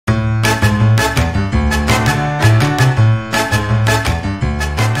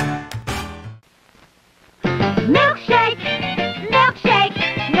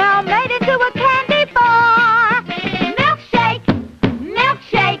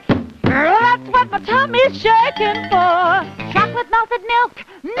tummy's shaking for chocolate melted milk,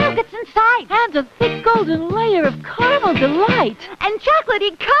 nougats inside, and a thick golden layer of caramel delight. And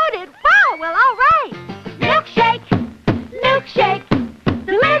chocolatey coated. Wow, well, all right. Milkshake, milkshake,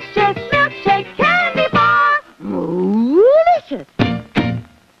 delicious milkshake candy bar. Delicious.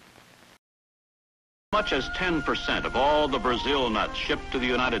 Much as 10% of all the Brazil nuts shipped to the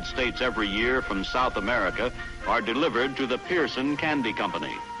United States every year from South America are delivered to the Pearson Candy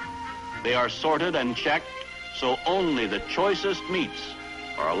Company. They are sorted and checked so only the choicest meats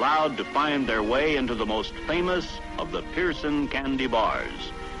are allowed to find their way into the most famous of the Pearson candy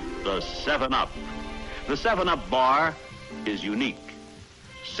bars, the 7-Up. The 7-Up bar is unique.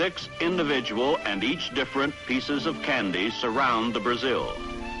 6 individual and each different pieces of candy surround the Brazil,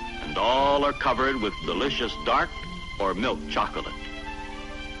 and all are covered with delicious dark or milk chocolate.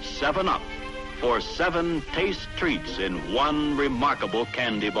 7-Up for 7 taste treats in one remarkable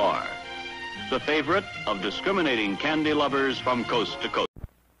candy bar. The favorite of discriminating candy lovers from coast to coast.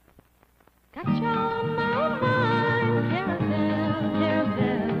 Got you on my mind, Caravelle,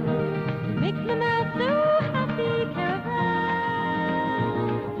 Caravelle. Makes my mouth so happy, Caravelle.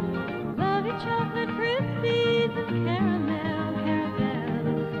 Love your chocolate crispies and caramel,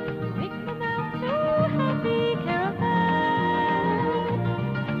 Caravelle. Makes my mouth so happy, Caravelle.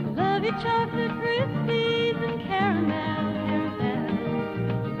 Love your chocolate crispies and caramel, Caravelle.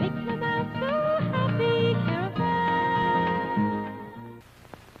 Makes my mouth so happy, Caravelle.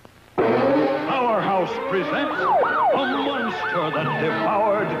 PowerHouse presents a monster that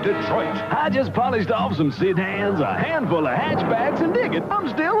devoured Detroit. I just polished off some sedans, a handful of hatchbacks, and dig it, I'm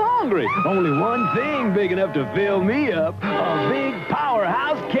still hungry. Only one thing big enough to fill me up, a big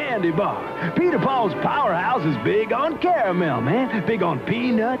PowerHouse candy bar. Peter Paul's PowerHouse is big on caramel, man. Big on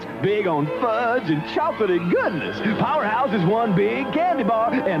peanuts, big on fudge and chocolatey goodness. PowerHouse is one big candy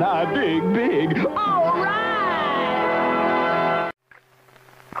bar, and I dig big. All right!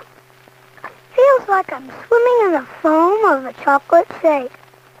 Feels like I'm swimming in the foam of a chocolate shake.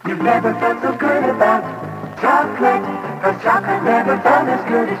 You've never felt so good about chocolate, 'cause chocolate never felt as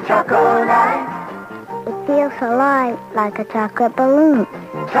good as Choco-Lite. It feels so light, like a chocolate balloon.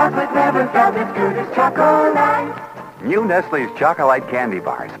 Chocolate never felt as good as Choco-Lite. New Nestle's Choco-Lite Candy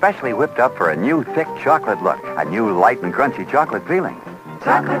Bar, specially whipped up for a new thick chocolate look, a new light and crunchy chocolate feeling.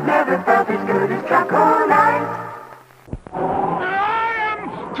 Chocolate never felt as good as Choco-Lite.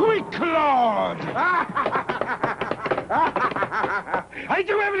 Quick, Claude! I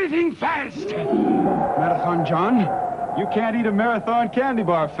do everything fast! Marathon John, you can't eat a marathon candy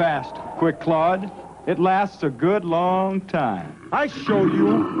bar fast. Quick, Claude. It lasts a good long time. I show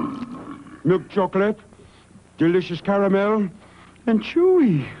you. Milk chocolate, delicious caramel, and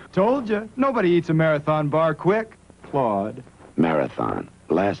chewy. Told you, nobody eats a marathon bar quick. Claude. Marathon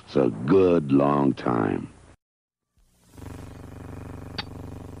lasts a good long time.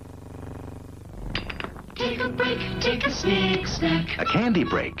 Take a break, take a Snik snack. A candy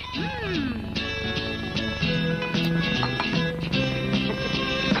break.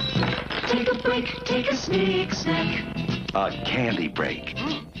 Take a break, take a Snik snack. A candy break.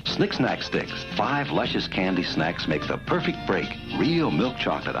 Snik Snack Sticks. 5 luscious candy snacks make the perfect break. Real milk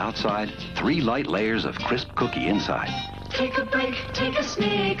chocolate outside, 3 light layers of crisp cookie inside. Take a break, take a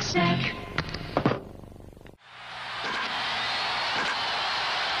Snik snack.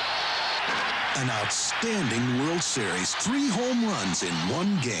 An outstanding World Series, 3 home runs in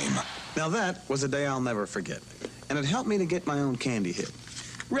one game. Now that was a day I'll never forget, and it helped me to get my own candy hit.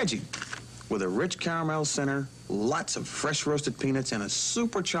 Reggie, with a rich caramel center, lots of fresh roasted peanuts, and a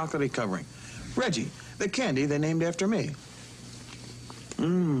super chocolatey covering. Reggie, the candy they named after me.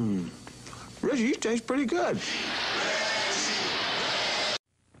 Reggie, you taste pretty good.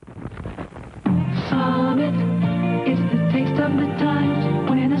 Summit is the taste of the times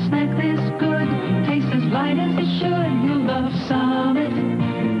when a snack this good tastes as light as it should. You'll love Summit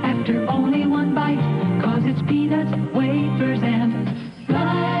after only one bite, 'cause it's peanuts, wafers, and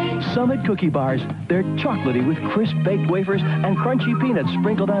light. Summit cookie bars. They're chocolatey with crisp baked wafers and crunchy peanuts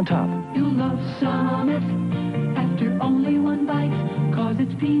sprinkled on top. You'll love Summit after only one bite, 'cause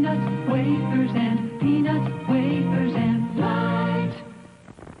it's peanuts, wafers, and